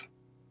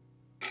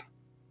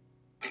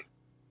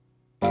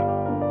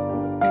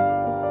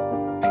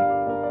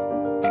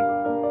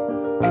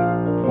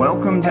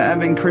Welcome to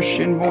Evan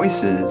Christian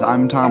Voices.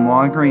 I'm Tom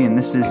Loggery, and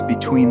this is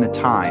Between the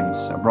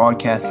Times, a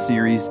broadcast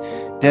series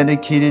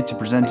dedicated to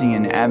presenting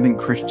an Advent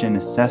Christian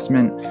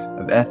assessment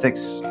of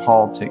ethics,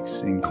 politics,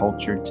 and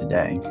culture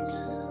today.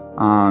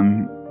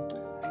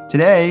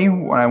 Today,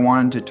 what I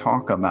wanted to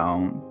talk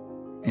about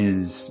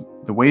is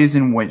the ways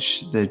in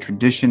which the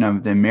tradition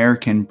of the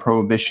American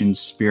Prohibition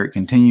spirit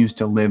continues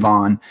to live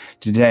on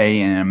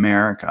today in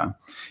America.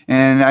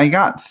 And I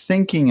got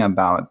thinking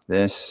about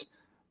this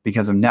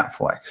because of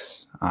Netflix.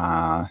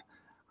 I'm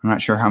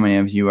not sure how many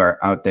of you are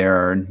out there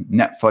are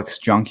Netflix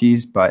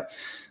junkies, but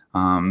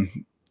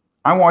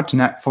I watch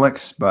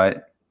Netflix,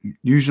 but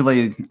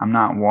usually I'm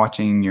not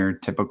watching your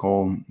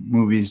typical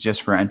movies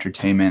just for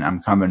entertainment.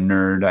 I'm kind of a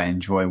nerd. I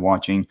enjoy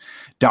watching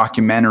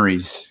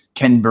documentaries,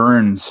 Ken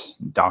Burns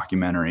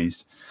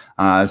documentaries.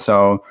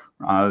 So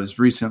I was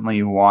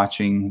recently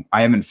watching,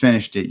 I haven't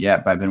finished it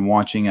yet, but I've been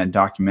watching a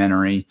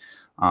documentary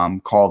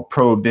called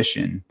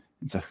Prohibition.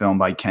 It's a film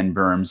by Ken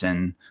Burns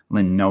and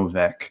Lynn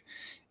Novick.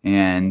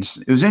 And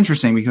it was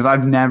interesting because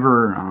I've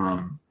never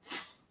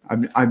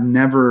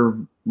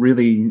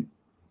really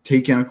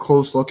taken a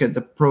close look at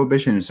the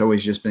Prohibition. It's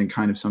always just been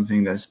kind of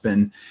something that's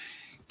been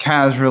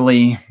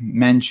casually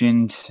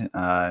mentioned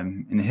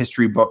in the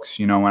history books,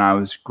 when I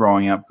was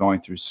growing up, going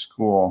through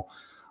school.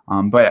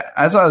 But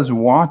as I was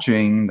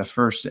watching the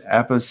first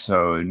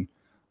episode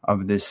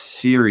of this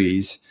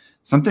series,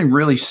 something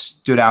really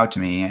stood out to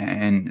me.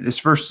 And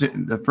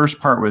the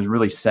first part was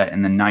really set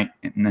in the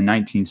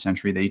 19th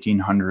century, the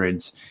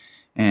 1800s.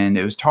 And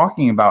it was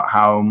talking about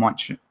how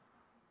much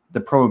the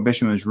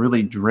Prohibition was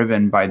really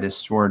driven by this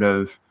sort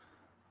of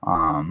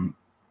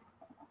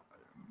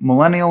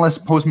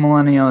millennialist,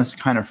 post-millennialist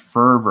kind of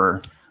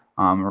fervor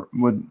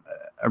with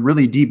a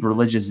really deep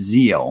religious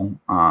zeal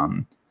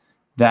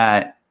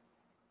that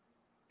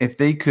if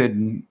they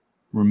could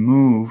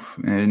remove,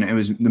 and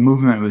the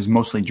movement was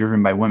mostly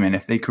driven by women,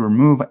 if they could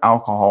remove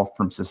alcohol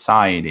from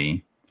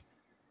society,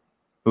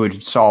 it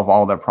would solve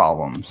all their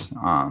problems.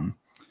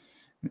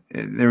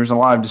 There was a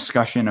lot of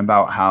discussion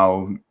about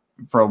how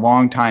for a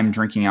long time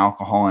drinking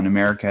alcohol in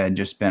America had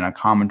just been a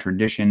common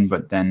tradition,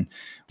 but then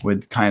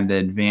with kind of the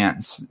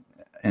advance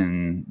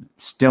in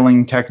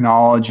stilling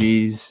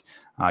technologies,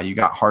 you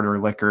got harder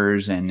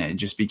liquors, and it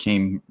just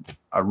became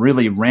a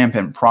really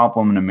rampant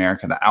problem in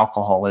America, the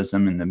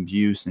alcoholism and the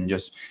abuse and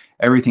just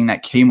everything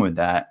that came with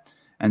that.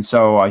 And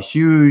so a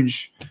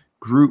huge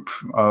group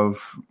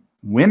of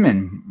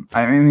women,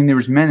 I mean, there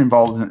was men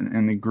involved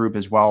in the group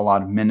as well, a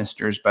lot of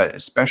ministers, but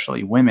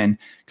especially women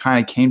kind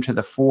of came to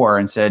the fore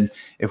and said,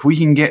 if we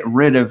can get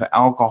rid of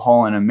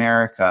alcohol in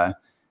America,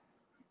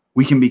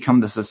 we can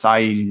become the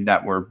society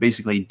that we're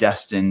basically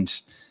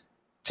destined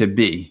to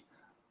be.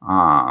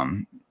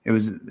 It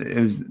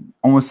was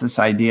almost this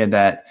idea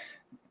that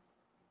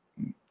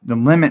the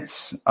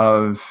limits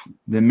of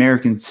the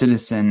American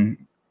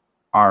citizen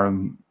are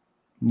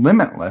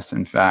limitless.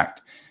 In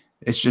fact,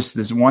 it's just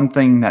this one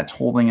thing that's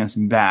holding us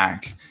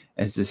back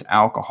is this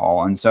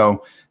alcohol. And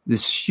so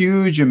this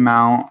huge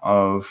amount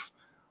of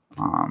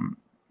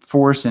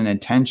force and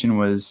attention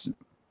was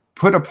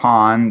put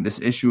upon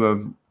this issue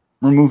of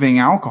removing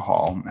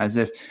alcohol, as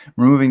if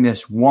removing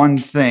this one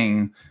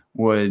thing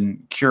would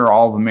cure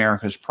all of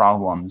America's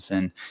problems.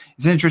 And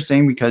it's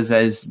interesting because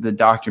as the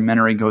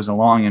documentary goes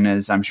along, and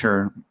as I'm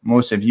sure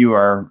most of you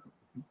are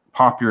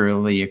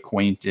popularly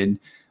acquainted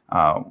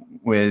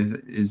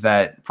with, is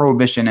that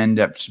Prohibition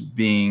ended up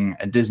being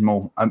a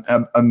dismal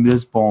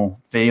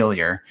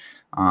failure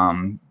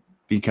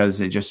because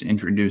it just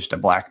introduced a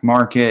black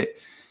market.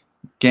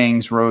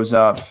 Gangs rose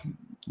up.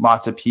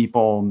 Lots of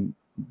people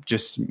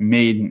just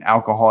made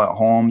alcohol at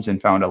homes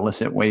and found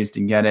illicit ways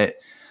to get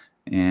it.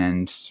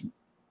 And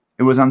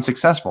it was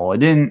unsuccessful. It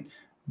didn't,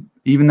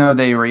 even though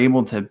they were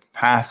able to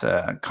pass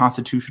a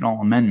constitutional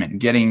amendment,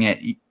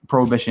 getting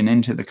Prohibition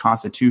into the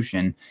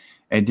Constitution,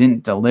 it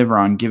didn't deliver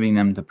on giving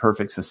them the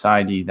perfect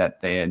society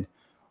that they had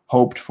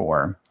hoped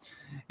for.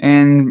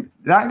 And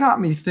that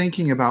got me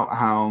thinking about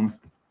how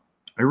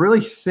I really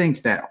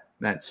think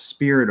that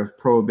spirit of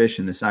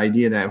Prohibition, this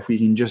idea that if we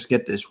can just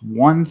get this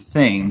one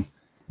thing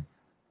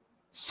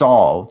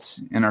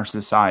solved in our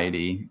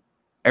society,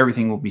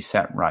 everything will be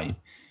set right.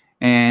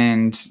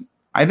 And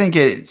I think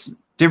it's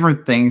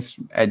different things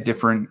at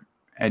different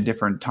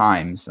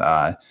times.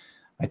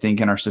 I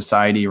think in our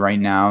society right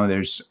now,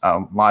 there's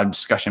a lot of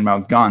discussion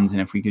about guns, and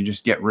if we could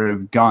just get rid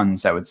of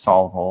guns, that would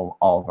solve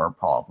all of our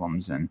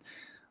problems. And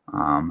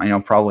I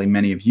know probably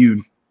many of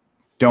you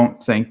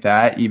don't think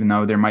that, even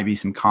though there might be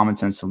some common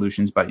sense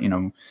solutions. But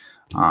the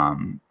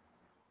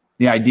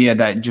idea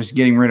that just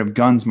getting rid of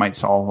guns might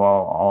solve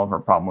all of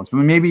our problems. But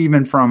maybe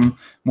even from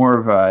more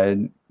of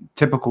a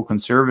typical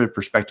conservative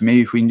perspective,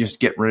 maybe if we can just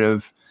get rid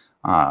of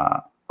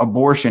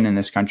abortion in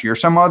this country, or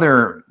some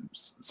other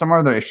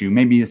issue,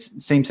 maybe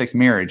it's same-sex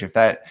marriage, if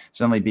that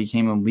suddenly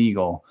became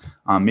illegal,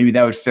 maybe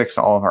that would fix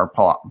all of our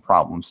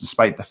problems,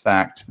 despite the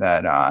fact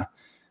that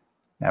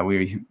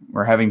we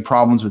were having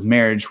problems with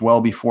marriage well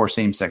before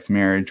same-sex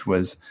marriage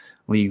was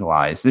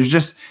legalized. There's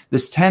just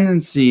this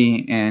tendency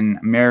in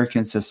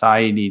American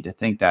society to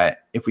think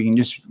that if we can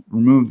just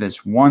remove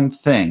this one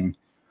thing,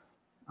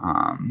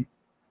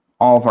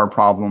 all of our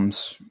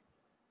problems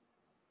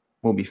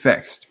will be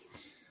fixed.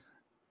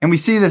 And we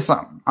see this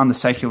on the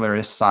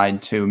secularist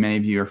side too. Many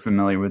of you are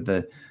familiar with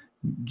the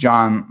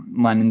John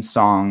Lennon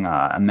song,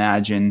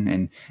 Imagine,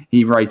 and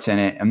he writes in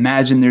it,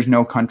 imagine there's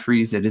no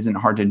countries, it isn't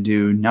hard to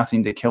do,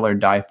 nothing to kill or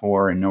die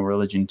for, and no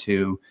religion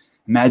too.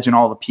 Imagine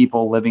all the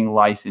people living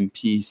life in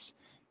peace.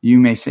 You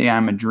may say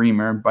I'm a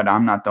dreamer, but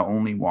I'm not the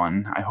only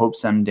one. I hope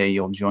someday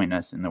you'll join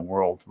us and the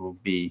world will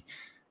be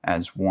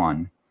as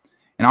one.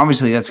 And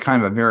obviously that's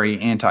kind of a very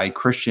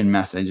anti-Christian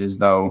message, as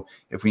though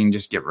if we can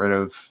just get rid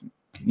of,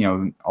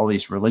 all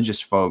these religious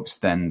folks,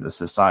 then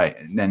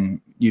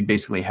then you'd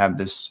basically have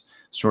this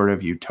sort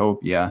of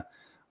utopia.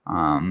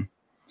 And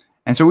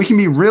so we can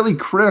be really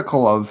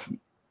critical of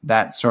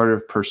that sort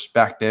of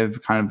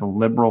perspective, kind of the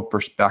liberal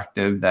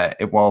perspective that,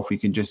 if we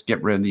could just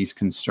get rid of these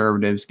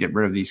conservatives, get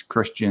rid of these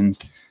Christians,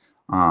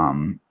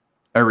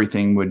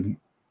 everything would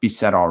be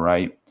set all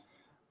right.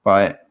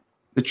 But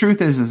the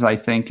truth is I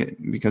think,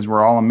 because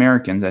we're all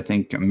Americans, I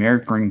think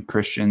American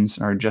Christians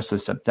are just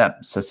as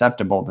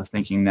susceptible to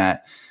thinking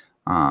that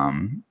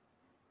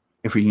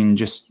if we can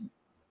just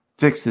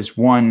fix this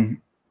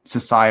one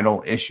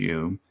societal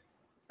issue,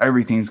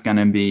 everything's going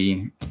to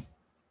be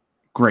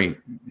great.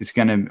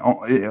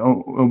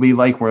 It'll be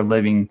like we're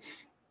living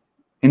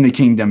in the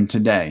kingdom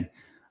today.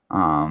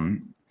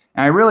 And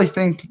I really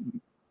think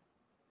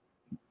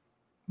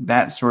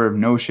that sort of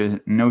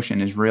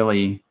notion is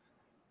really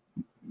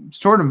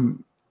sort of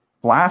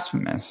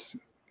blasphemous.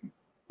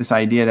 This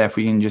idea that if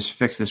we can just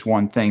fix this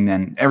one thing,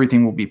 then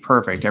everything will be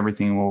perfect,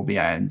 everything will be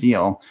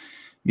ideal,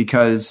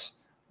 because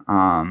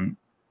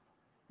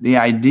the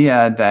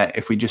idea that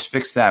if we just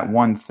fix that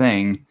one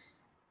thing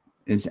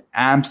is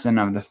absent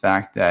of the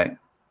fact that,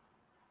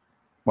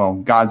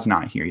 God's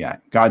not here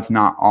yet. God's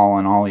not all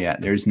in all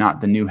yet. There's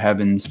not the new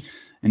heavens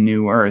and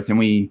new earth. And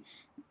we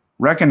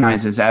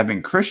recognize as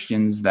Advent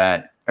Christians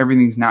that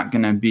everything's not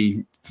going to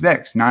be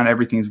fixed. Not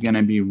everything's going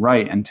to be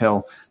right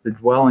until the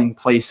dwelling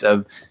place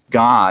of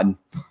God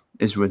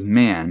is with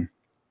man.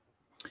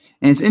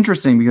 And it's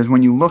interesting because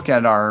when you look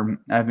at our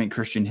Advent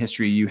Christian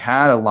history, you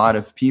had a lot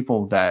of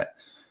people that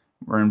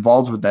were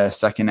involved with the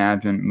Second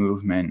Advent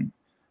movement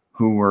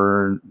who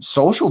were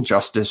social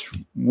justice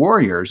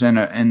warriors in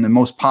the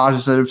most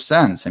positive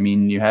sense. I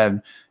mean, you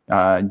have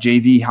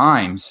J.V.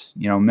 Himes,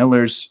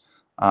 Miller's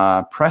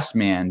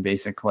pressman,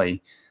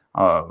 basically,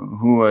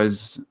 who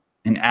was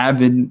an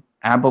avid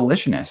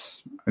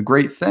abolitionist, a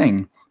great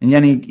thing. And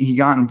then he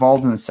got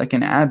involved in the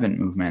Second Advent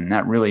movement, and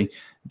that really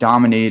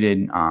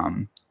dominated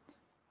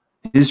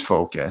his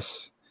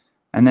focus.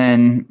 And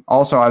then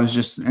also I was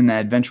just in the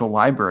Adventist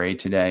Library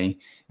today,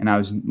 and I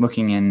was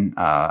looking in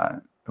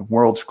the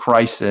World's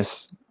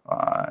Crisis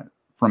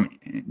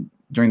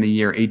during the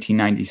year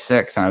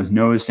 1896, and I was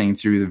noticing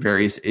through the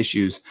various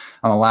issues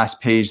on the last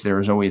page there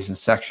was always a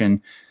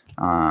section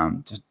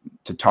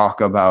to talk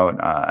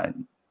about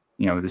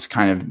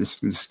this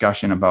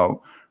discussion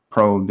about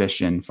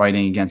prohibition,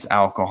 fighting against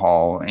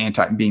alcohol,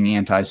 being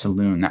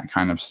anti-saloon, that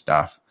kind of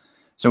stuff.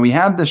 So we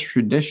have this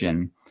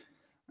tradition,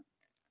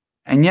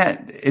 and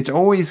yet it's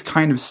always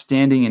kind of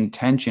standing in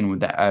tension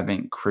with the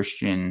Advent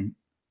Christian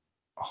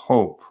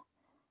hope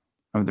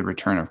of the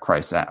return of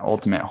Christ, that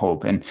ultimate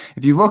hope. And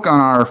if you look on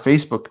our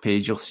Facebook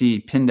page, you'll see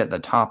pinned at the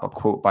top a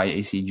quote by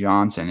A.C.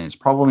 Johnson. It's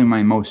probably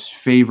my most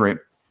favorite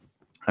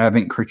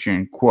Advent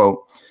Christian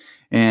quote.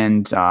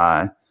 And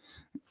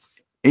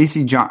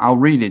A.C. I'll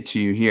read it to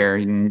you here,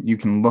 and you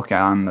can look at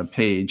it on the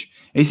page.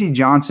 A.C.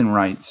 Johnson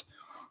writes,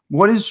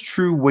 "What is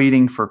true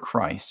waiting for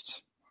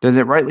Christ? Does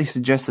it rightly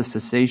suggest the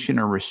cessation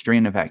or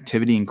restraint of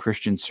activity in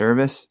Christian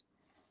service?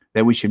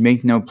 That we should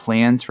make no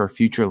plans for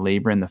future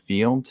labor in the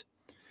field?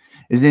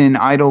 Is it an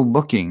idle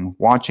looking,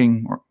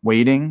 watching, or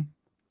waiting?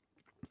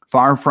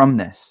 Far from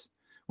this.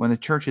 When the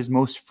church has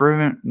most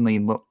fervently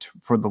looked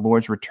for the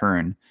Lord's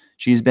return,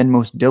 she has been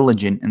most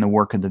diligent in the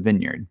work of the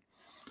vineyard.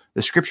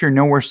 The Scripture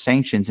nowhere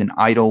sanctions an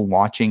idle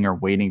watching or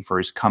waiting for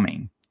his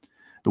coming.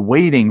 The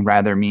waiting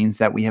rather means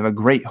that we have a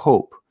great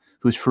hope,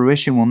 whose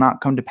fruition will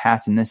not come to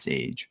pass in this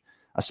age,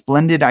 a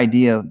splendid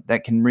idea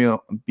that can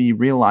be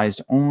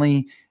realized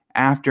only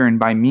after and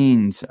by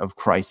means of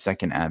Christ's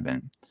second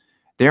advent.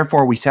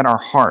 Therefore, we set our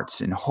hearts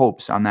and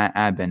hopes on that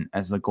advent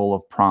as the goal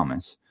of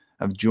promise,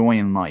 of joy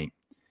and light.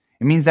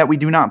 It means that we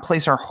do not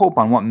place our hope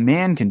on what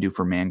man can do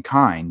for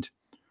mankind,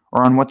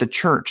 or on what the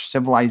church,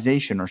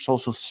 civilization, or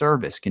social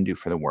service can do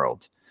for the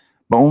world,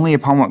 but only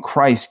upon what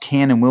Christ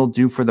can and will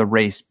do for the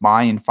race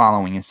by and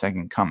following his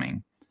second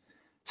coming.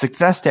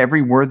 Success to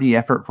every worthy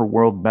effort for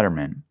world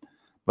betterment.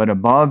 But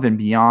above and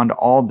beyond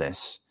all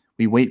this,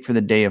 we wait for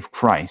the day of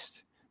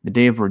Christ, the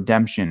day of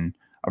redemption,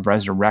 of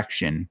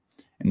resurrection,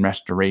 and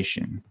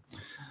restoration."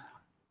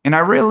 And I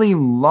really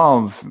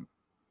love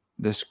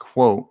this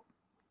quote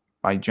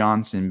by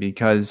Johnson,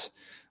 because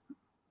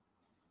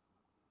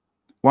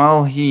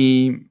while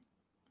he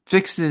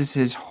fixes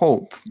his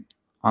hope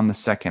on the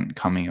second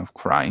coming of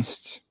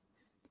Christ,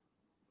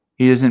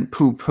 he doesn't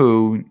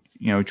poo-poo,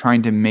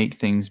 trying to make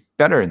things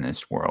better in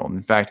this world.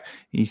 In fact,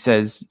 he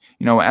says,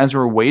 as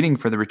we're waiting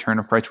for the return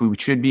of Christ, we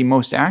should be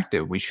most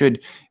active. We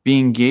should be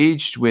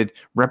engaged with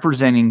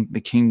representing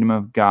the kingdom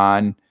of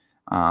God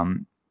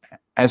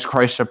as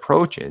Christ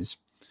approaches.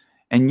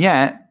 And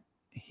yet,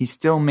 he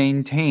still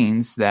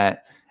maintains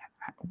that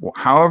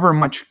however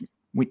much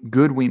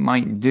good we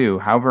might do,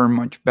 however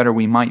much better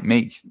we might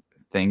make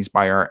things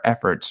by our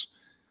efforts,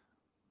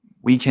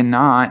 we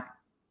cannot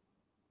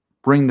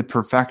bring the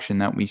perfection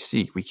that we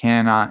seek. We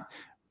cannot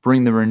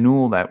bring the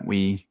renewal that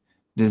we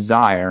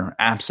desire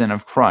absent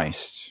of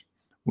Christ.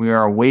 We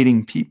are a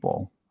waiting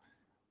people.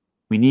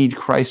 We need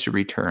Christ to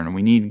return.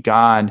 We need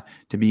God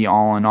to be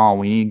all in all.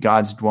 We need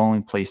God's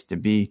dwelling place to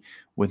be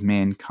with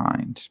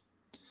mankind.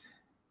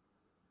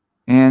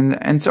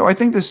 And so I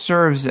think this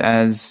serves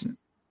as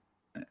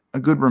a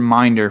good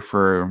reminder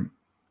for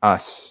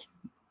us,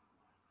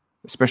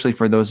 especially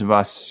for those of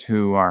us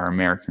who are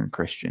American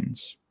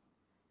Christians.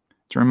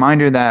 It's a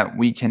reminder that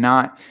we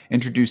cannot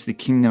introduce the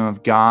kingdom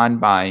of God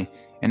by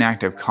an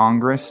act of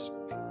Congress.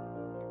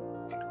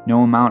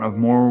 No amount of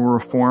moral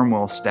reform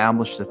will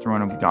establish the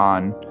throne of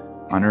God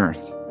on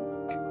earth.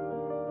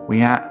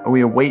 We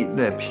await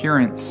the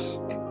appearance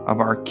of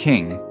our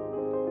King,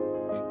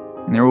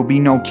 and there will be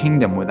no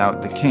kingdom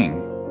without the King.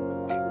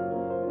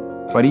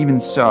 But even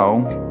so,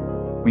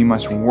 we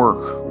must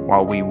work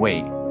while we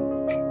wait,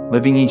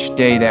 living each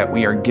day that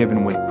we are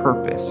given with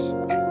purpose,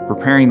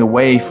 preparing the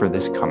way for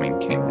this coming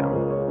kingdom,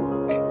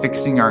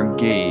 fixing our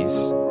gaze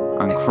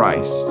on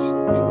Christ,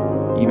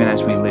 even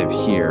as we live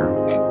here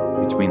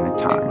between the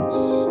times.